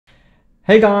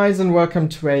Hey guys, and welcome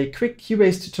to a quick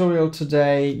Cubase tutorial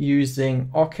today using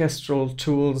Orchestral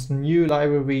Tools' new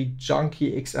library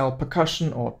Junkie XL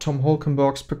Percussion, or Tom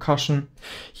Holkenborg's Percussion.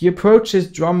 He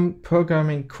approaches drum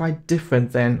programming quite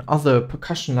different than other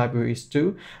percussion libraries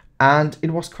do, and it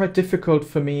was quite difficult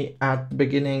for me at the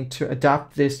beginning to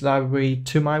adapt this library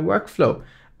to my workflow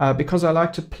because I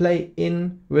like to play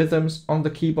in rhythms on the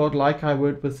keyboard like I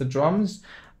would with the drums.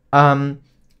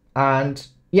 And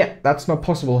yeah, that's not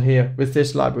possible here with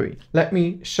this library. Let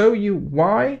me show you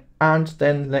why, and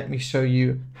then let me show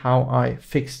you how I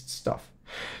fixed stuff.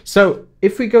 So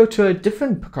if we go to a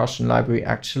different percussion library,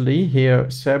 actually here,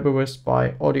 Cerberus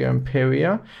by Audio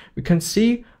Imperia, we can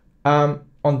see on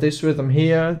this rhythm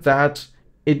here that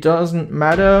it doesn't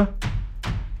matter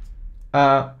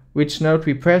which note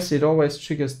we press, it always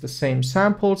triggers the same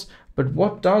samples. But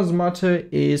what does matter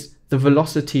is the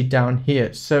velocity down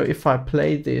here. So if I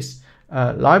play this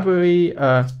library,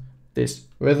 this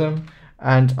rhythm,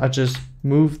 and I just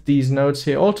move these notes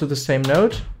here all to the same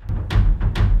note,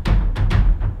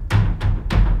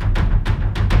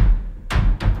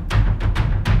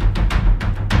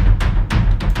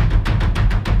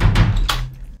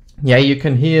 yeah, you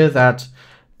can hear that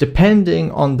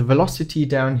depending on the velocity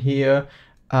down here,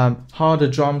 harder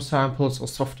drum samples or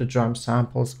softer drum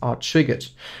samples are triggered,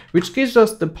 which gives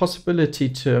us the possibility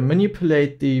to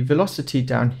manipulate the velocity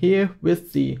down here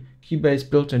with the Cubase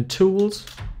built-in tools.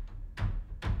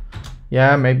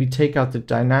 Yeah, maybe take out the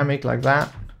dynamic like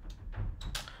that,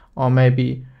 or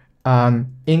maybe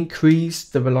increase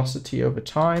the velocity over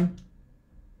time.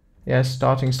 Yeah,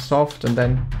 starting soft and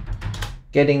then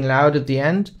getting loud at the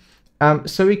end.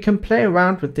 So we can play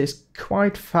around with this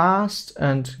quite fast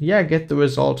and yeah, get the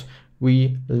result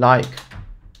we like.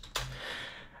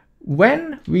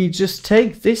 When we just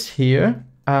take this here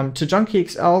to Junkie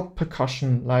XL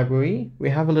Percussion library, we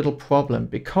have a little problem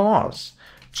because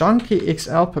Junkie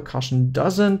XL Percussion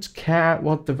doesn't care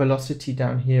what the velocity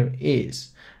down here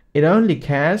is. It only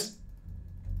cares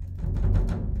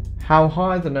how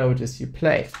high the note is you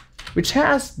play, which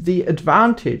has the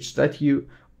advantage that you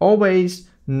always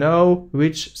know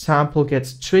which sample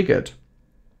gets triggered.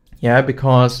 Yeah,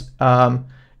 because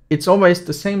it's always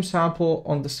the same sample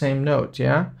on the same note,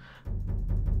 yeah,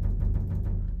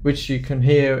 which you can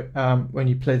hear when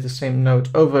you play the same note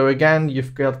over again.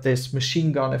 You've got this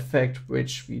machine gun effect,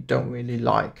 which we don't really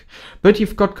like, but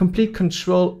you've got complete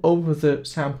control over the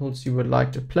samples you would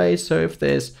like to play. So if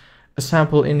there's a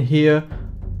sample in here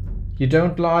you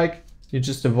don't like, you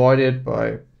just avoid it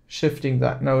by shifting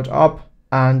that note up,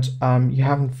 and you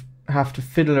have to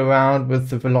fiddle around with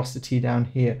the velocity down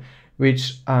here,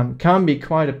 which can be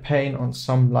quite a pain on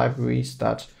some libraries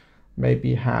that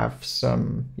maybe have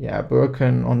some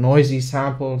broken or noisy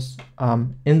samples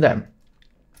in them.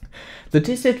 The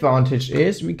disadvantage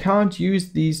is we can't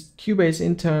use these Cubase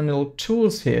internal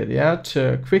tools here, yeah,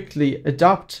 to quickly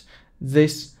adapt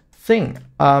this thing.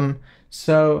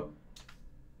 So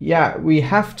yeah, we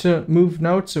have to move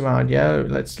notes around. Yeah,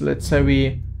 let's say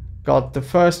we got the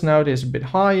first note is a bit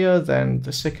higher, then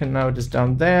the second note is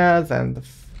down there, then the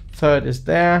third is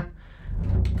there,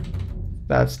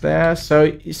 that's there.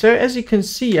 So as you can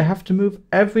see, you have to move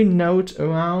every note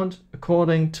around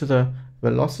according to the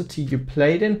velocity you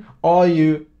played in, or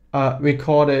you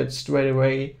record it straight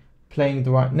away playing the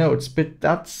right notes, but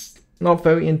that's not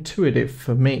very intuitive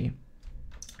for me.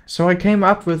 So I came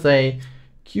up with a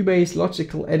Cubase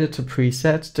logical editor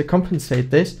preset to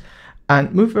compensate this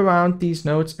and move around these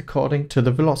notes according to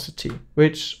the velocity,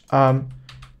 which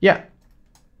yeah,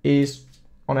 is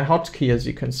on a hotkey, as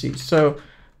you can see. So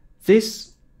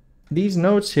these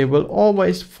notes here will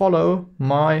always follow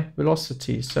my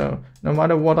velocity. So no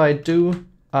matter what I do,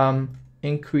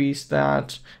 increase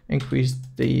that, increase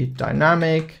the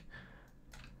dynamic,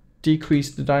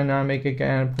 decrease the dynamic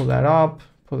again, pull that up,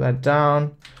 pull that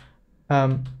down.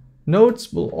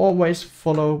 Notes will always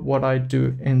follow what I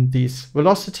do in this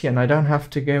velocity, and I don't have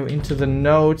to go into the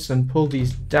notes and pull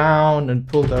these down and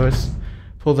pull those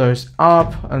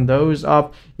up and those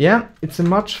up. Yeah, it's a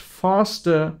much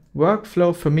faster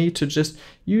workflow for me to just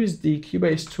use the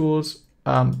Cubase tools,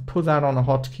 put that on a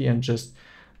hotkey and just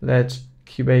let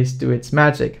Cubase do its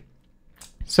magic.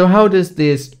 So how does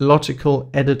this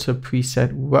logical editor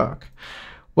preset work?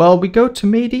 Well, we go to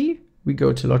MIDI, we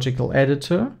go to logical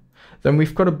editor. Then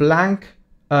we've got a blank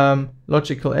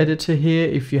logical editor here.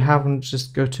 If you haven't,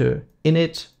 just go to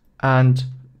init, and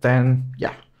then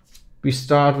yeah, we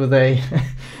start with a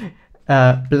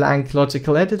blank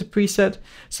logical editor preset.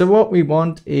 So what we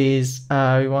want is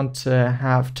we want to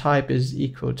have type is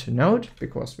equal to note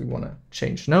because we want to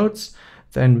change notes.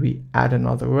 Then we add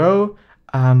another row.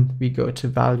 we go to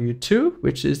value 2,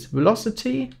 which is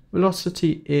velocity.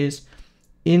 Velocity is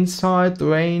inside the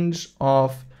range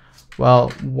of, well,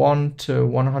 1 to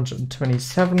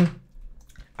 127.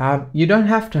 You don't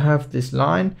have to have this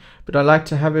line, but I like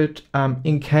to have it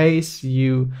in case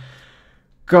you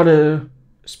got a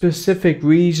specific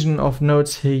region of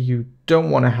notes here you don't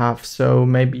want to have. So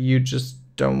maybe you just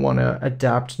don't want to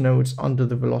adapt notes under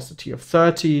the velocity of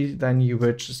 30, then you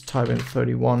would just type in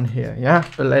 31 here. Yeah,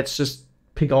 but let's just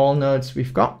pick all notes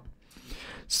we've got.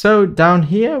 So down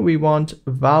here we want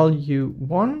value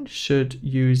 1 should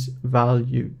use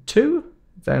value 2.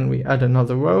 Then we add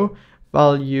another row.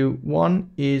 Value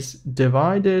 1 is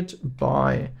divided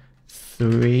by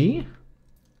 3,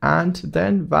 and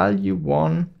then value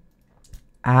 1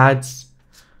 adds,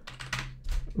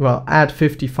 well, add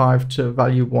 55 to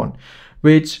value 1,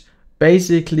 which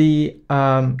basically,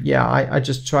 I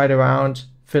just tried around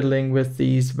fiddling with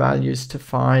these values to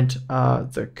find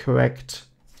the correct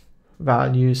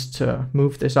values to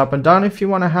move this up and down. If you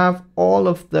want to have all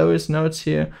of those notes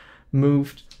here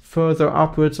moved further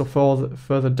upwards or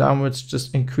further downwards,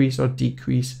 just increase or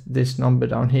decrease this number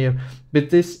down here. But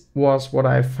this was what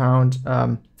I found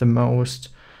the most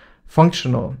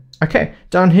functional. Okay,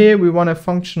 down here we want a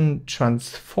function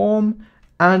transform,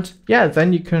 and yeah,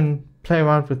 then you can play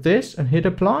around with this and hit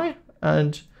apply,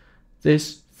 and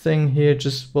this thing here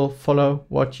just will follow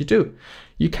what you do.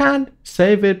 You can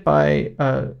save it by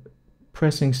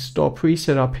pressing store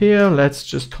preset up here. Let's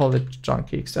just call it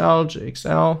Junkie XL,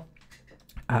 JXL.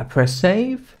 Press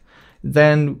save.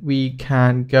 Then we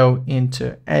can go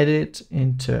into edit,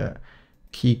 into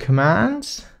key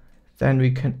commands. Then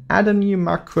we can add a new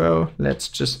macro. Let's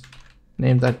just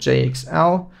name that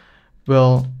JXL.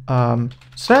 We'll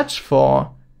search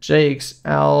for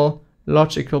JXL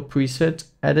logical preset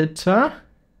editor.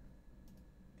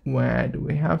 Where do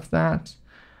we have that?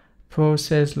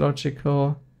 Process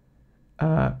logical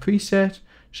preset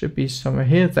should be somewhere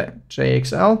here, that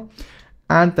JXL.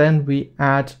 And then we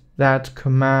add that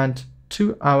command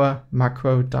to our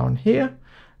macro down here.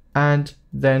 And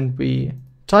then we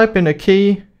type in a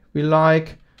key we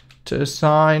like to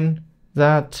assign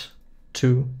that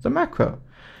to the macro.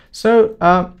 So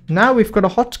now we've got a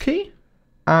hotkey,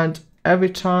 and every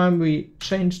time we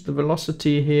change the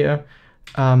velocity here,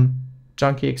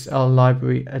 Junkie XL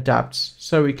library adapts.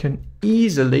 So we can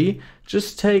easily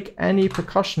just take any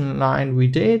percussion line we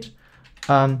did,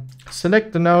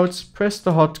 select the notes, press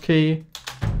the hotkey,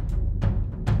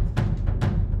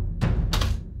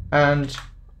 and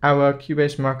our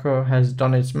Cubase macro has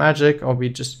done its magic, or we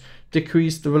just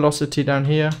decrease the velocity down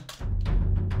here.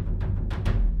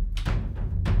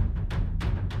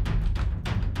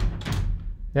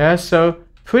 Yeah, so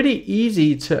pretty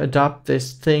easy to adapt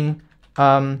this thing.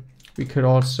 We could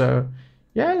also,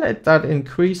 let that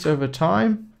increase over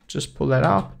time. Just pull that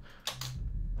up.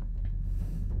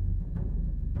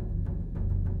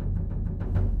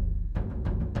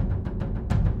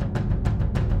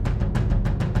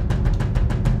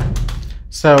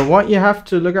 So what you have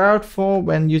to look out for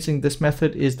when using this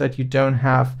method is that you don't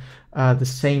have the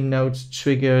same notes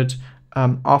triggered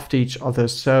after each other.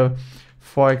 So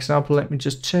for example, let me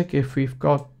just check if we've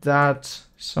got that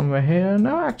somewhere here.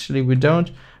 No, actually we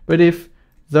don't. But if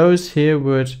those here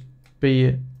would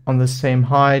be on the same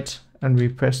height and we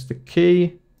press the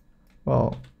key,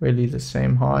 well, really the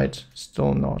same height,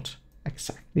 still not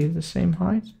exactly the same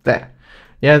height. There.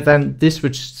 Yeah, then this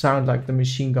would sound like the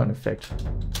machine gun effect.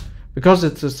 Because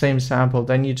it's the same sample,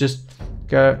 then you just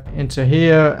go into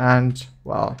here and,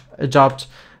 well, adapt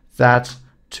that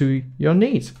to your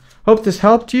needs. Hope this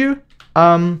helped you.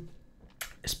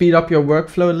 Speed up your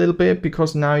workflow a little bit,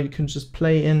 because now you can just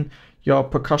play in your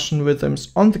percussion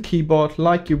rhythms on the keyboard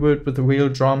like you would with a real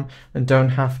drum, and don't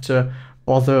have to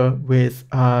bother with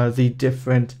the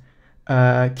different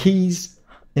keys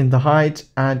in the height,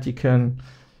 and you can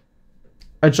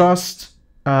adjust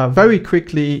very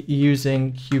quickly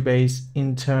using Cubase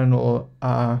internal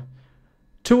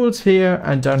tools here,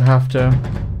 and don't have to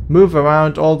move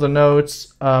around all the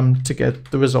notes to get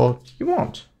the result you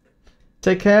want.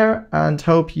 Take care, and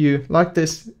hope you like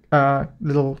this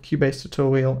little Cubase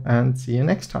tutorial, and see you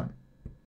next time.